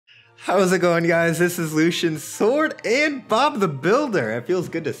How's it going, guys? This is Lucian Sword and Bob the Builder. It feels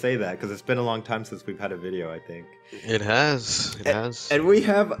good to say that because it's been a long time since we've had a video, I think. It has. It has. And we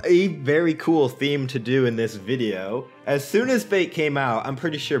have a very cool theme to do in this video. As soon as Fait came out, I'm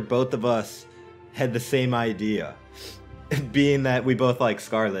pretty sure both of us had the same idea. Being that we both like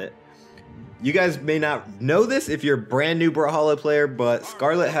Scarlet. You guys may not know this if you're a brand new Brawlhalla player, but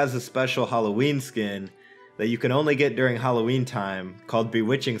Scarlet has a special Halloween skin that you can only get during Halloween time called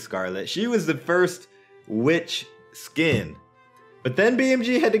Bewitching Scarlet. She was the first witch skin. But then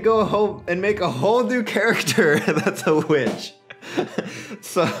BMG had to go home and make a whole new character that's a witch.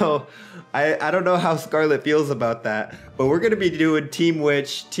 So I don't know how Scarlet feels about that, but we're gonna be doing Team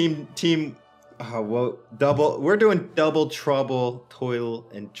Witch, we're doing double trouble, toil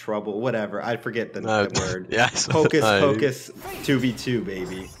and trouble, whatever. I forget the word. Yes. Hocus pocus 2v2,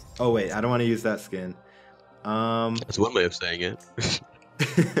 baby. Oh wait, I don't want to use that skin. That's one way of saying it.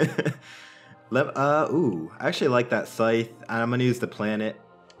 Ooh, I actually like that scythe. I'm gonna use the planet.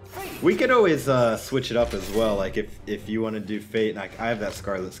 We could always switch it up as well. Like if you want to do Fate, and I have that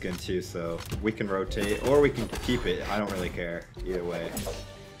Scarlet skin too, so we can rotate or we can keep it. I don't really care either way.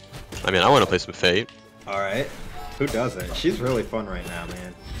 I mean, I want to play some Fate. All right, who doesn't? She's really fun right now,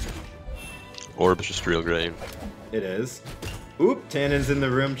 man. Orb's just real great. It is. Oop, Tannen's in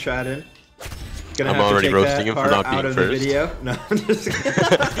the room chatting. I'm already roasting him for not being first. Video. No, I'm just kidding.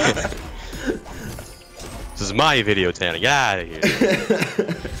 This is my video, Tanner. Get out of here.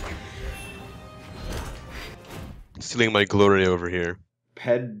 Stealing my glory over here.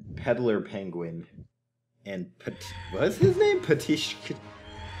 Peddler Penguin. And what's his name? Patish.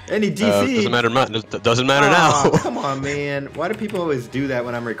 Any DC. Doesn't matter now. Come on, man. Why do people always do that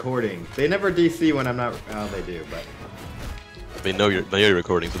when I'm recording? They never DC when I'm not. Oh, they do, but. They know you're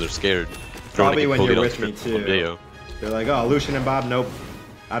recording, so they're scared. Probably when you're with me too. Video. They're like, oh, Lucian and Bob, nope.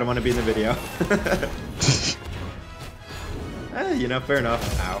 I don't want to be in the video. You know, fair enough.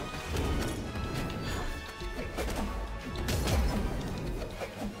 Ow.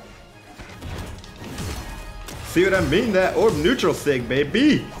 See what I mean? That orb neutral sig,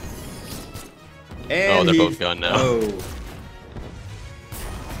 baby. And they're both gone now. Oh.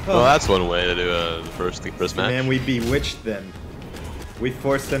 Well, that's one way to do the first match. Man, we bewitched them. We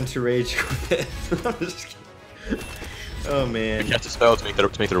forced them to rage quit. Oh man. We cast a spell to make their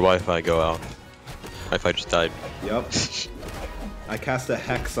Wi-Fi go out. Wi-Fi just died. Yup. I cast a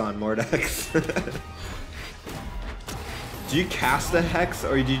hex on Mordex. Do you cast a hex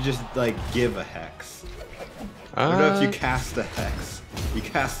or do you just like give a hex? I don't know if you cast a hex. You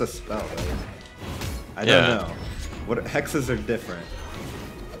cast a spell, right? I don't know. What hexes are different.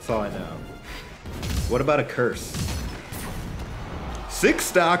 That's all I know. What about a curse? 6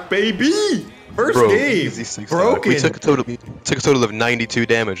 stock, baby! First game! Easy Broken! We took a total of 92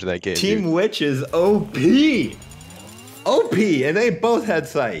 damage in that game. Team Witch is OP! OP! And they both had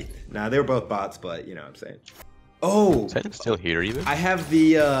Scythe. Nah, they were both bots, but you know what I'm saying. Oh! Is that still here even? I have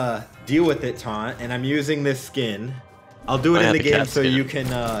the deal with it taunt, and I'm using this skin. I'll do it in the game so you can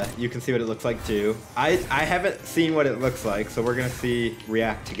see what it looks like too. I haven't seen what it looks like, so we're gonna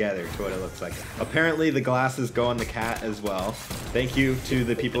react together to what it looks like. Apparently the glasses go on the cat as well. Thank you to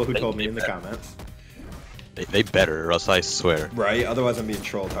the people who told me in the comments. They better, or else I swear. Right, otherwise I'm being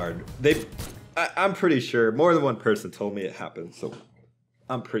trolled hard. I'm pretty sure more than one person told me it happened, so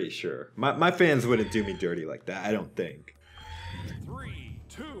I'm pretty sure. My fans wouldn't do me dirty like that, I don't think. 3,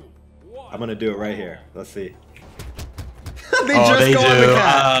 2, 1. I'm gonna do it right here. Let's see. They just go on the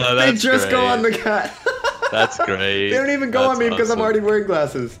cat. They just go on the cat. That's great. They don't even go on me because I'm already wearing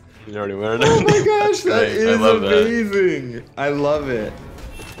glasses. You're already wearing them. Oh my gosh, that is amazing. I love it.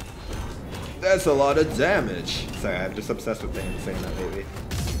 That's a lot of damage. Sorry, I'm just obsessed with saying that lately.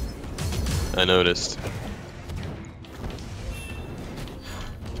 I noticed.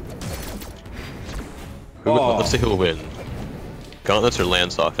 Let's see who'll win. Gauntlets or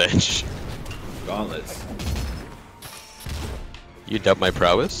Lance off edge? Gauntlets. You doubt my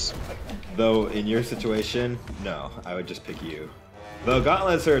prowess? Though in your situation, no, I would just pick you. Though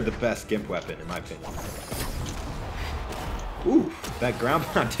gauntlets are the best gimp weapon in my opinion. Ooh, that ground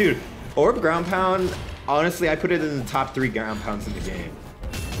pound, dude. Orb ground pound, honestly, I put it in the top 3 ground pounds in the game.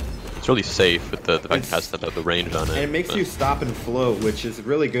 It's really safe with the fact it has the range on it. And it makes you stop and float, which is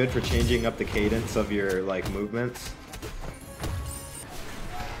really good for changing up the cadence of your like movements.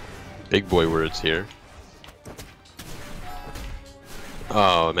 Big boy words here.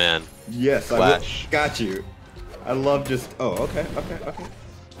 Oh man. Yes, Flash. I got you. I love just. Oh, okay.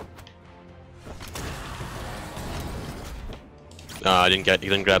 I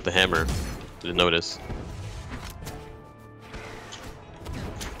didn't grab the hammer. Didn't notice.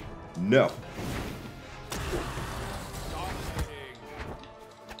 No.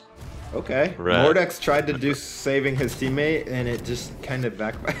 Okay. Right. Mordex tried to do saving his teammate, and it just kind of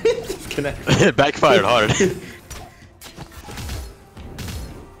backfired. It Backfired hard.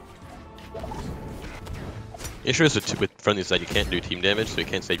 The issue is with friendlies that you can't do team damage, so you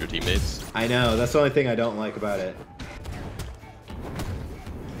can't save your teammates. I know, that's the only thing I don't like about it.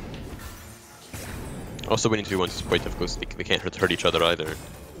 Also, winning 2v1s is quite difficult, so they can't hurt each other either.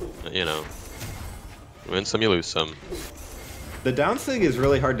 You know, you win some, you lose some. The downswing is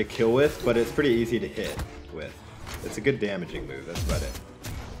really hard to kill with, but it's pretty easy to hit with. It's a good damaging move, that's about it.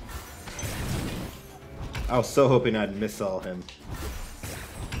 I was so hoping I'd missile him.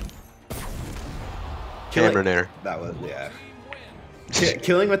 Camera air. That was, yeah.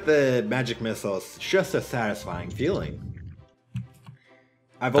 Killing with the magic missile is just a satisfying feeling.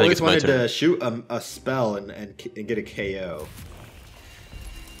 I've always wanted to shoot a spell and get a KO.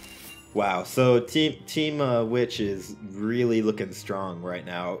 Wow, so Team Witch is really looking strong right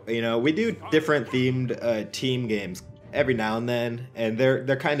now. You know, we do different themed team games every now and then, and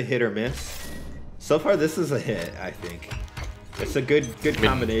they're kind of hit or miss. So far, this is a hit, I think. It's a good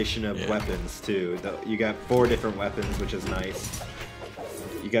combination of weapons too. You got 4 different weapons, which is nice.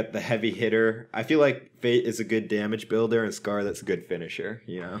 You got the heavy hitter. I feel like Fait is a good damage builder and Scarlet's a good finisher,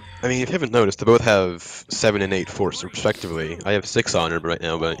 you know? I mean, if you haven't noticed, they both have 7 and 8 force respectively. I have 6 on her right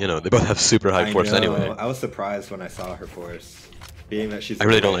now, but you know, they both have super high force anyway. I was surprised when I saw her force. Being that she's I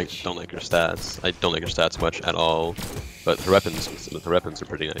really don't like her stats. I don't like her stats much at all, but her weapons are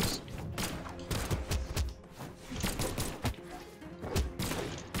pretty nice.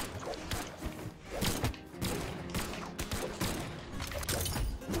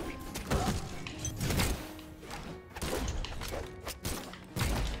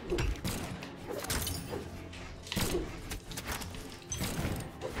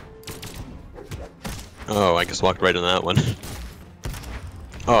 Oh, I just walked right on that one.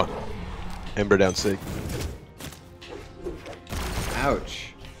 Oh, Ember down sig.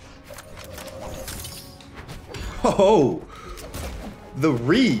 Ouch. Oh, the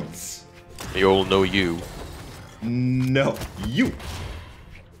reeds. The old no you. No, you.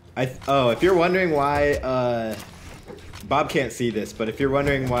 If you're wondering why, Bob can't see this, but if you're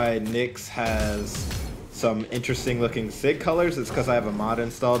wondering why Nyx has some interesting looking SIG colors, it's because I have a mod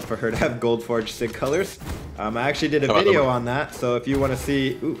installed for her to have gold forged SIG colors. I actually did a video on that, so if you want to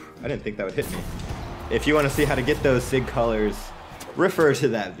see, ooh, I didn't think that would hit me. If you want to see how to get those SIG colors, refer to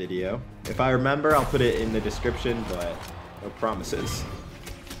that video. If I remember, I'll put it in the description, but no promises.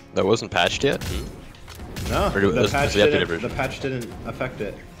 That wasn't patched yet? No, the patch didn't affect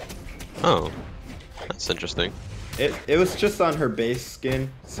it. Oh, that's interesting. It was just on her base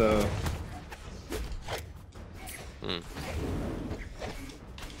skin, so.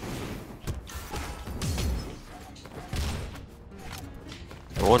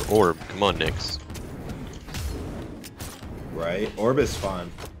 I want orb. Come on, Nyx. Right, orb is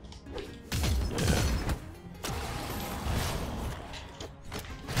fun. Yeah.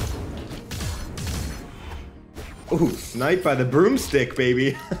 Ooh, sniped by the broomstick,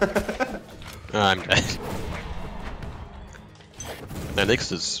 baby. I'm dead. Now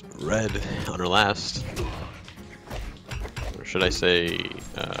Nyx is red on her last. Or should I say,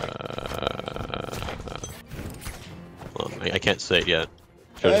 well, I can't say it yet.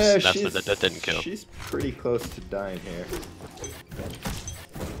 That didn't kill. She's pretty close to dying here.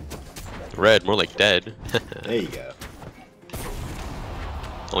 Red, more like dead. There you go.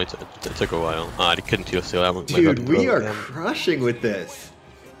 Only it took a while. I couldn't steal that one. Dude, we are crushing with this.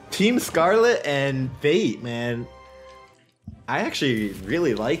 Team Scarlet and Fait, man. I actually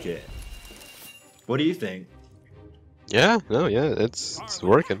really like it. What do you think? Yeah, no, yeah, it's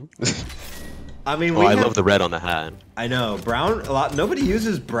working. I mean, I love the red on the hat. I know brown. Nobody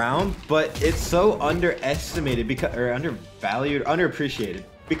uses brown, but it's so underestimated undervalued, underappreciated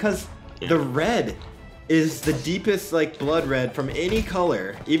because the red is the deepest like blood red from any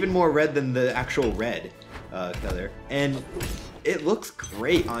color, even more red than the actual red color, and it looks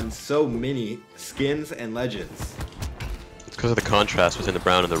great on so many skins and legends. It's because of the contrast between the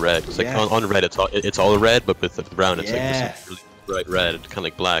brown and the red. It's like on red, it's all red, but with the brown, it's like this really bright red, kind of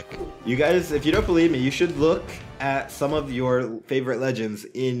like black. You guys, if you don't believe me, you should look at some of your favorite legends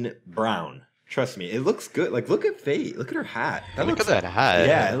in brown. Trust me, it looks good. Like, look at Fait. Look at her hat. Look at that hat.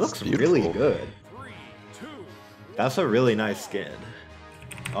 Yeah, it looks really good. That's a really nice skin.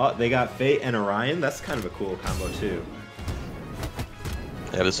 Oh, they got Fait and Orion. That's kind of a cool combo too.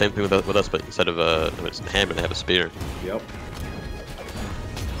 They have the same thing with us, but instead of a hammer, they have a spear. Yep.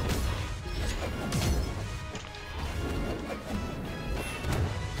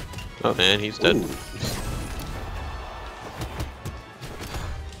 Oh man, he's dead. Ooh.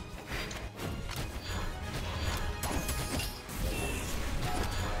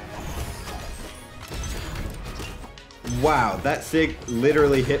 Wow, that Sig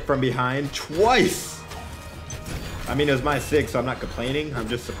literally hit from behind twice! I mean, it was my Sig, so I'm not complaining. I'm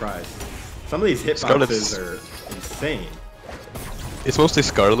just surprised. Some of these hitboxes are insane. It's mostly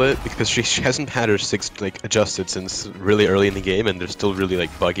Scarlet because she hasn't had her Sig like adjusted since really early in the game, and they're still really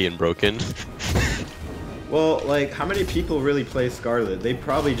like buggy and broken. Well, like, how many people really play Scarlet? They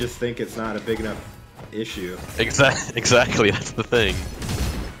probably just think it's not a big enough issue. Exactly, that's the thing.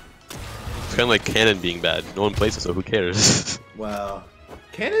 It's kind of like Canon being bad. No one plays it, so who cares? Well,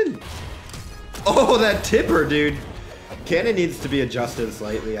 Canon... Oh, that tipper, dude! Canon needs to be adjusted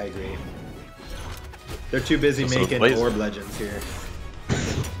slightly, I agree. They're too busy making orb legends here.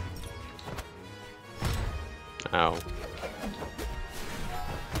 Ow.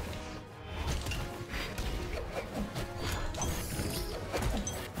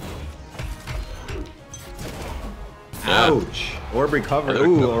 Ouch! Orb recovered.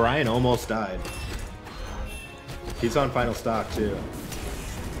 Ooh, Orion almost died. He's on final stock too.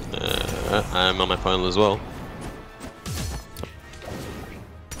 I'm on my final as well.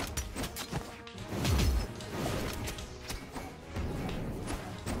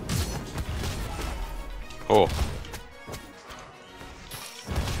 Oh.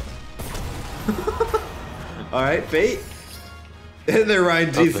 Alright, Fate. And they're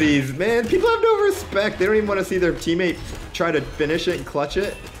Ryan GCs. Man, people have no respect. They don't even want to see their teammate try to finish it and clutch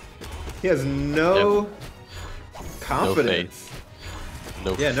it. He has no confidence.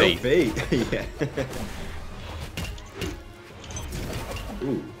 No yeah, fate. No fate. Yeah.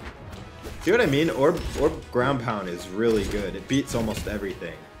 Ooh. See what I mean? Orb ground pound is really good. It beats almost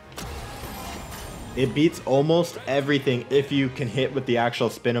everything. It beats almost everything if you can hit with the actual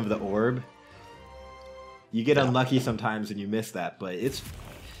spin of the orb. You get unlucky sometimes and you miss that, but it's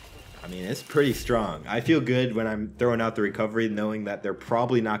pretty strong. I feel good when I'm throwing out the recovery knowing that they're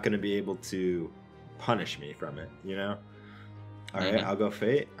probably not going to be able to punish me from it, you know? Alright, I'll go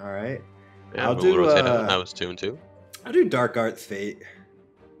Fate. Alright. Yeah, I'll do, I was 2 and 2. I'll do Dark Arts Fate.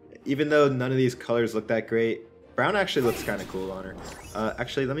 Even though none of these colors look that great. Brown actually looks kind of cool on her.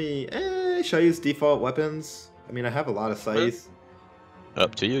 Actually, let me... should I use default weapons? I mean, I have a lot of sights.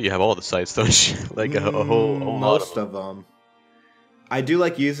 Up to you. You have all the sights, don't you? Like a whole most of them. I do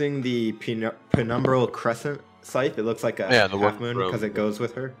like using the penumbral crescent scythe. It looks like a half moon because it goes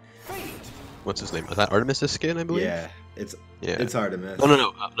with her. What's his name? Is that Artemis' skin, I believe? Yeah, it's Artemis.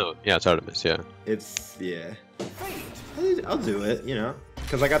 No. Yeah, it's Artemis. Yeah. I'll do it. You know,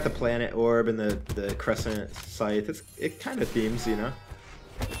 because I got the planet orb and the crescent scythe. It kind of themes, you know.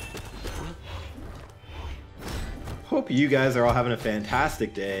 Hope you guys are all having a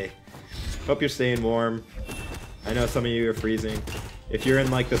fantastic day. Hope you're staying warm. I know some of you are freezing. If you're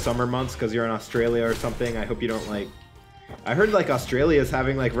in like the summer months because you're in Australia or something, I hope you don't like... I heard like Australia is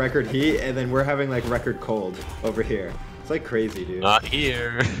having like record heat and then we're having like record cold over here. It's like crazy, dude. Not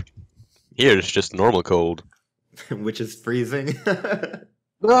here. Here it's just normal cold. Which is freezing.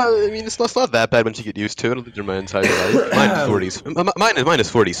 No, I mean it's not that bad once you get used to it. It'll do my entire life. Mine is 40s. Mine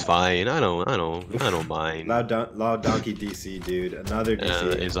is 40s fine. I don't mind. Loud donkey DC, dude. Another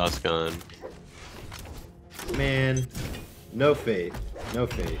DC. Azot's gone. Man, no fate. No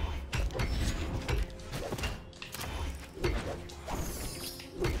fate.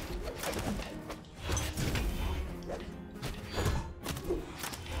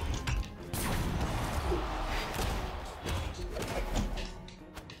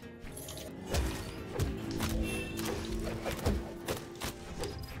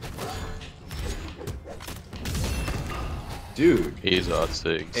 Dude. Azot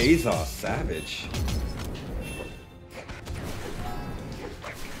 6. Azot savage.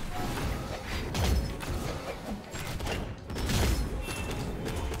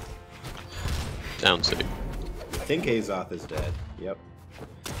 Down 6. I think Azoth is dead. Yep.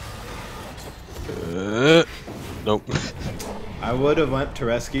 Nope. I would have went to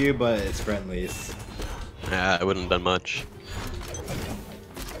rescue, but it's friendlies. Yeah, I wouldn't have done much.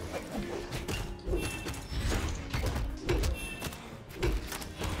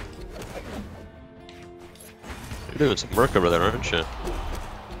 You're doing some work over there, aren't you?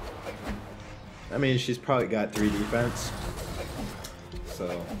 I mean, she's probably got 3 defense.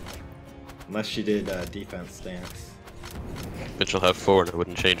 So, unless she did defense stance. But she'll have 4 and it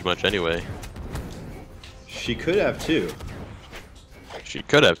wouldn't change much anyway. She could have 2. She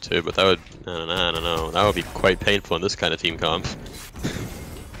could have 2, but that would... I don't know. That would be quite painful in this kind of team comp.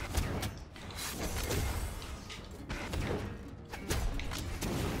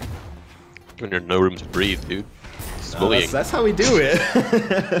 When there's no room to breathe, dude. It's bullying. That's how we do it.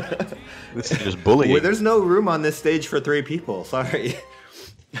 This is just bullying. Well, there's no room on this stage for 3 people. Sorry.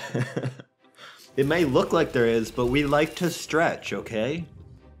 It may look like there is, but we like to stretch, okay?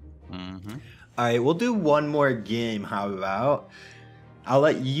 Mm-hmm. Alright, we'll do one more game, how about? I'll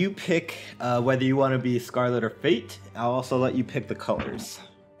let you pick whether you want to be Scarlet or Fate. I'll also let you pick the colors.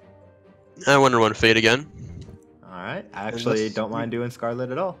 I want to run Fate again. Alright, I actually don't mind doing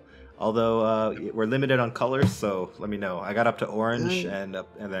Scarlet at all. Although we're limited on colors, so let me know. I got up to orange and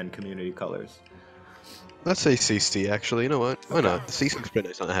then community colors. Let's say CC, actually. You know what? Why not? The CC looks pretty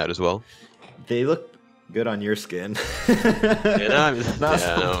nice on the hat as well. They look good on your skin.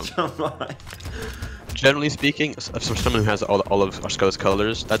 Generally speaking, for someone who has all of our Scarlet's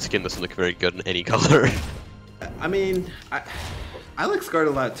colors, that skin doesn't look very good in any color. I mean, I like Scarlet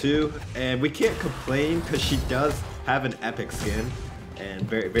a lot too, and we can't complain because she does have an epic skin, and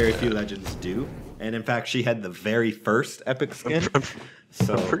very few legends do. And in fact, she had the very first epic skin.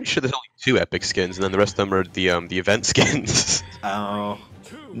 So I'm pretty sure there's only 2 epic skins, and then the rest of them are the event skins. Oh.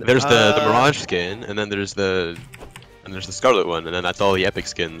 There's the Mirage skin, and then there's the Scarlet one, and then that's all the epic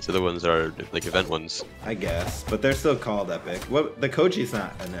skins. The other ones are like event ones. I guess, but they're still called epic. What the Koji's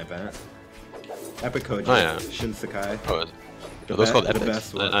not an event. Epic Koji. Oh yeah. Shinsekai. Oh, are those called epics?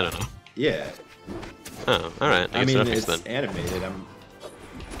 Best one. I don't know. Yeah. Oh, all right. I guess mean, they're it's epics then. animated. I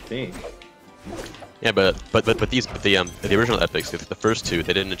think. Yeah, but the original epics, the first 2,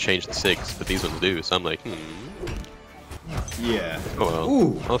 they didn't change the 6, but these ones do. So I'm like, Yeah. Oh well.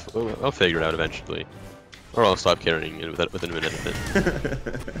 Ooh. I'll figure it out eventually, or I'll stop caring within a minute.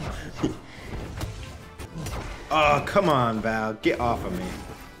 Oh, come on, Val. Get off of me.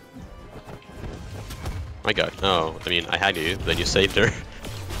 My God. Oh, I mean, I had you, then you saved her.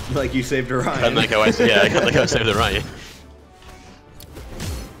 Like you saved Orion. Kinda like how I saved Orion.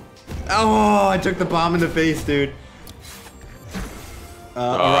 Oh, I took the bomb in the face, dude.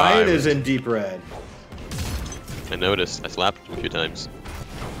 Orion is in deep red. I noticed. I slapped him a few times.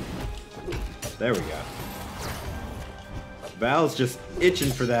 There we go. Val's just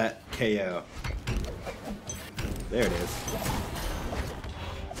itching for that KO. There it is.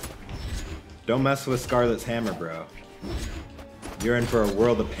 Don't mess with Scarlet's hammer, bro. You're in for a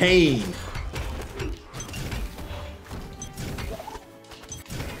world of pain.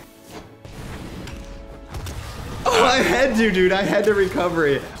 Oh, I had to, dude. I had to recover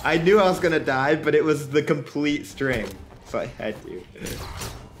it. I knew I was gonna die, but it was the complete string, so I had to.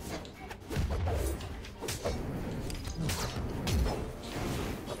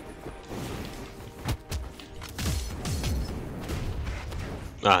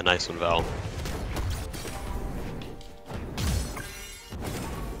 Ah, nice one, Val.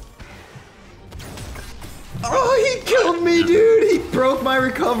 Oh, he killed me, dude! He broke my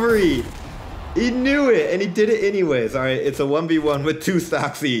recovery! He knew it, and he did it anyways. Alright, it's a 1v1 with 2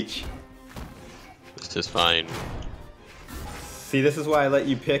 stocks each. It's just fine. See, this is why I let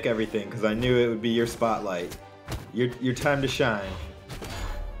you pick everything, because I knew it would be your spotlight. Your time to shine.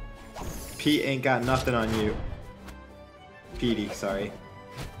 Pete ain't got nothing on you. Petey, sorry.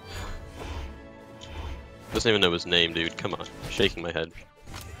 Doesn't even know his name, dude. Come on. I'm shaking my head.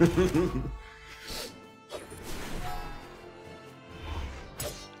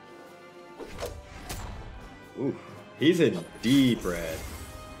 Ooh, he's in deep red.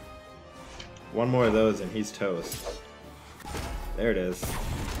 One more of those and he's toast. There it is.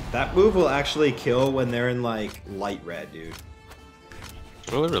 That move will actually kill when they're in like light red, dude.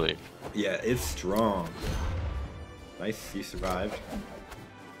 Oh, really? Yeah, it's strong. Nice, you survived.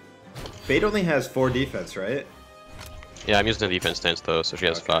 Fate only has 4 defense, right? Yeah, I'm using the defense stance though, so she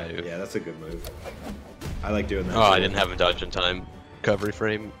has 5. Yeah, that's a good move. I like doing that. Oh, too. I didn't have a dodge in time. Recovery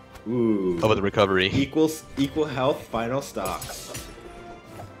frame. Ooh. Oh, the recovery. Equal health, final stocks.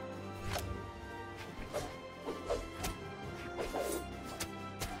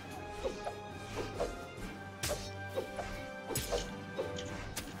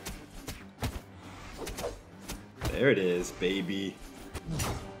 There it is, baby.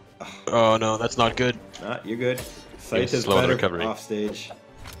 Oh no, that's not good. Nah, you're good. Sight is better off stage.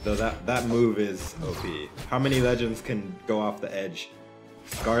 Though that move is OP. How many legends can go off the edge?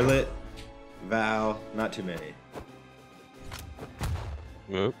 Scarlet, Val, not too many.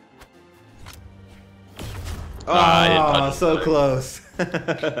 Nope. Oh, so close.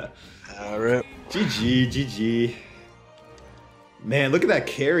 Alright. GG. Man, look at that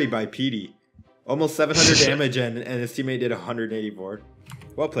carry by Petey. Almost 700 damage and his teammate did 184.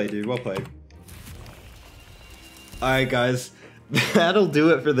 Well played, dude. Well played. Alright, guys. That'll do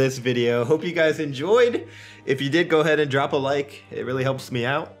it for this video. Hope you guys enjoyed. If you did, go ahead and drop a like. It really helps me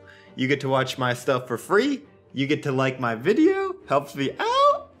out. You get to watch my stuff for free. You get to like my video. Helps me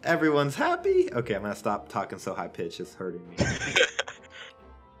out. Everyone's happy. Okay, I'm gonna stop talking so high pitched. It's hurting me.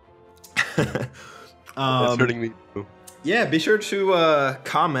 It's hurting me too. Yeah, be sure to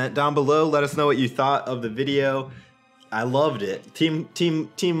comment down below. Let us know what you thought of the video. I loved it. Team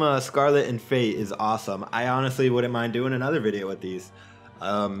Scarlet and Fate is awesome. I honestly wouldn't mind doing another video with these.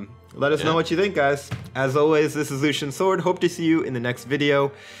 Let us know what you think, guys. As always, this is Lucian Sword. Hope to see you in the next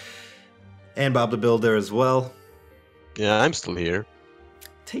video. And Bob the Builder as well. Yeah, I'm still here.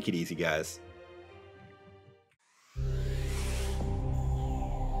 Take it easy, guys.